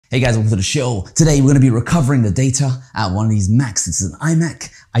Hey guys, welcome to the show. Today we're going to be recovering the data at one of these Macs. This is an iMac.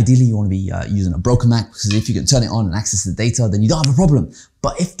 Ideally you want to be using a broken Mac, because if you can turn it on and access the data, then you don't have a problem.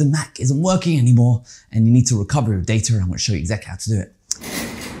 But if the Mac isn't working anymore and you need to recover your data, I'm going to show you exactly how to do it.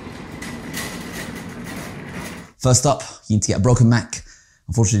 First up, you need to get a broken Mac.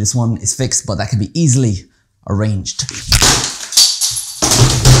 Unfortunately this one is fixed, but that can be easily arranged.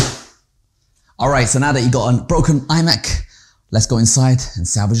 Alright, so now that you got a broken iMac, let's go inside and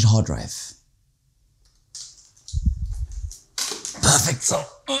salvage the hard drive. Perfect. So,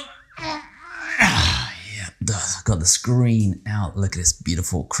 yeah, got the screen out. Look at this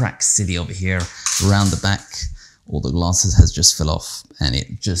beautiful cracked city over here. Around the back, all the glasses has just fell off and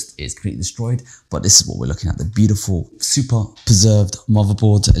it just is completely destroyed. But this is what we're looking at, the beautiful, super preserved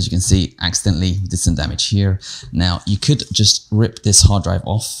motherboard. As you can see, accidentally did some damage here. Now, you could just rip this hard drive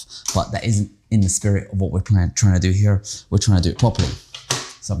off, but that isn't in the spirit of what we're trying to do here. We're trying to do it properly.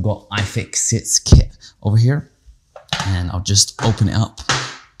 So I've got iFixit's kit over here, and I'll just open it up,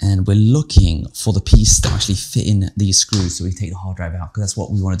 and we're looking for the piece that actually fit in these screws. So we take the hard drive out, because that's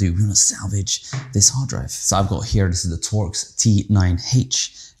what we want to do. We want to salvage this hard drive. So I've got here, this is the Torx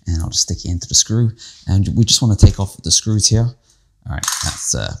T9H, and I'll just stick it into the screw, and we just want to take off the screws here. All right,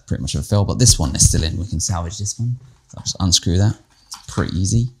 that's pretty much a fail, but this one is still in. We can salvage this one. So I'll just unscrew that. It's pretty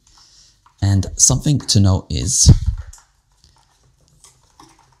easy. And something to note is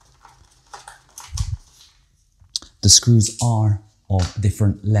the screws are of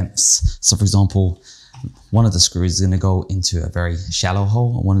different lengths. So for example, one of the screws is going to go into a very shallow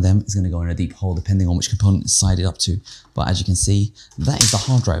hole, and one of them is going to go in a deep hole, depending on which component it's sided up to. But as you can see, that is the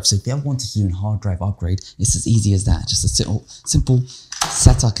hard drive. So if you ever wanted to do a hard drive upgrade, it's as easy as that. Just a simple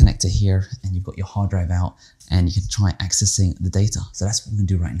SATA connector here, and you've got your hard drive out, and you can try accessing the data. So that's what we're going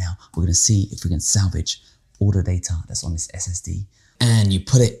to do right now. We're going to see if we can salvage all the data that's on this SSD. And you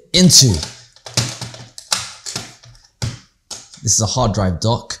put it into, this is a hard drive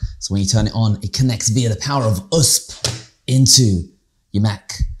dock. So when you turn it on, it connects via the power of USB into your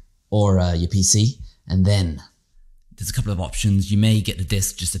Mac or your PC. And then there's a couple of options. You may get the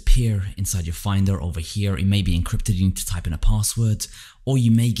disk just appear inside your Finder over here. It may be encrypted. You need to type in a password, or you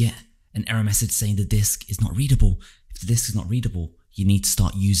may get an error message saying the disk is not readable. If the disk is not readable, you need to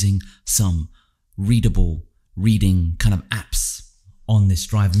start using some reading kind of apps on this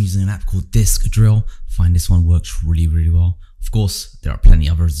drive. I'm using an app called Disk Drill. I find this one works really, really well. Of course, there are plenty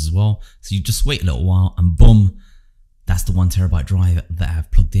others as well. So you just wait a little while and boom, that's the 1 terabyte drive that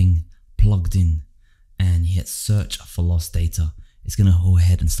I've plugged in, and you hit search for lost data. It's gonna go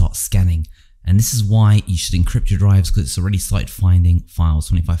ahead and start scanning. And this is why you should encrypt your drives, because it's already started finding files,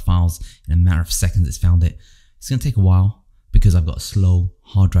 25 files. In a matter of seconds, it's found it. It's going to take a while because I've got a slow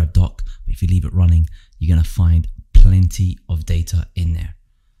hard drive dock, but if you leave it running, you're going to find plenty of data in there.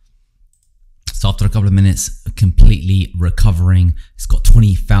 So after a couple of minutes, completely recovering, it's got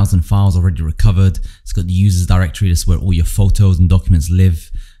 20,000 files already recovered. It's got the users directory, that's where all your photos and documents live.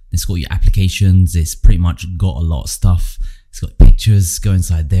 It's got your applications. It's pretty much got a lot of stuff. It's got pictures, go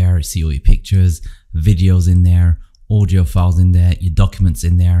inside there, you see all your pictures, videos in there, audio files in there, your documents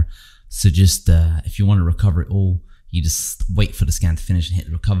in there. So just, if you want to recover it all, you just wait for the scan to finish and hit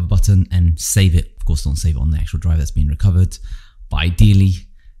the recover button and save it. Of course, don't save it on the actual drive that's been recovered. But ideally,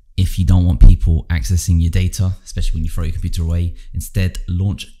 if you don't want people accessing your data, especially when you throw your computer away, instead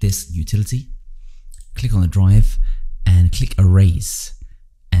launch this utility, click on the drive and click erase,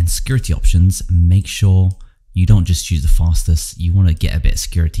 and security options, make sure you don't just choose the fastest. You want to get a bit of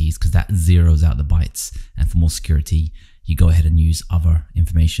security, because that zeroes out the bytes. And for more security, you go ahead and use other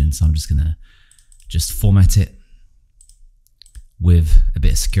information. So I'm just going to format it with a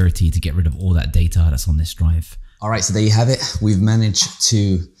bit of security to get rid of all that data that's on this drive. All right, so there you have it. We've managed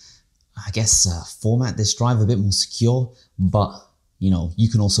to, I guess, format this drive a bit more secure, but you know, you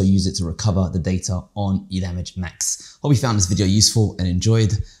can also use it to recover the data on your damaged Macs. Hope you found this video useful and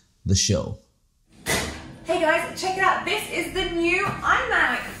enjoyed the show. Hey guys, check it out. This is the new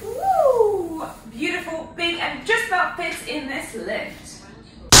iMac. Woo! Beautiful, big, and just about fits in this lift.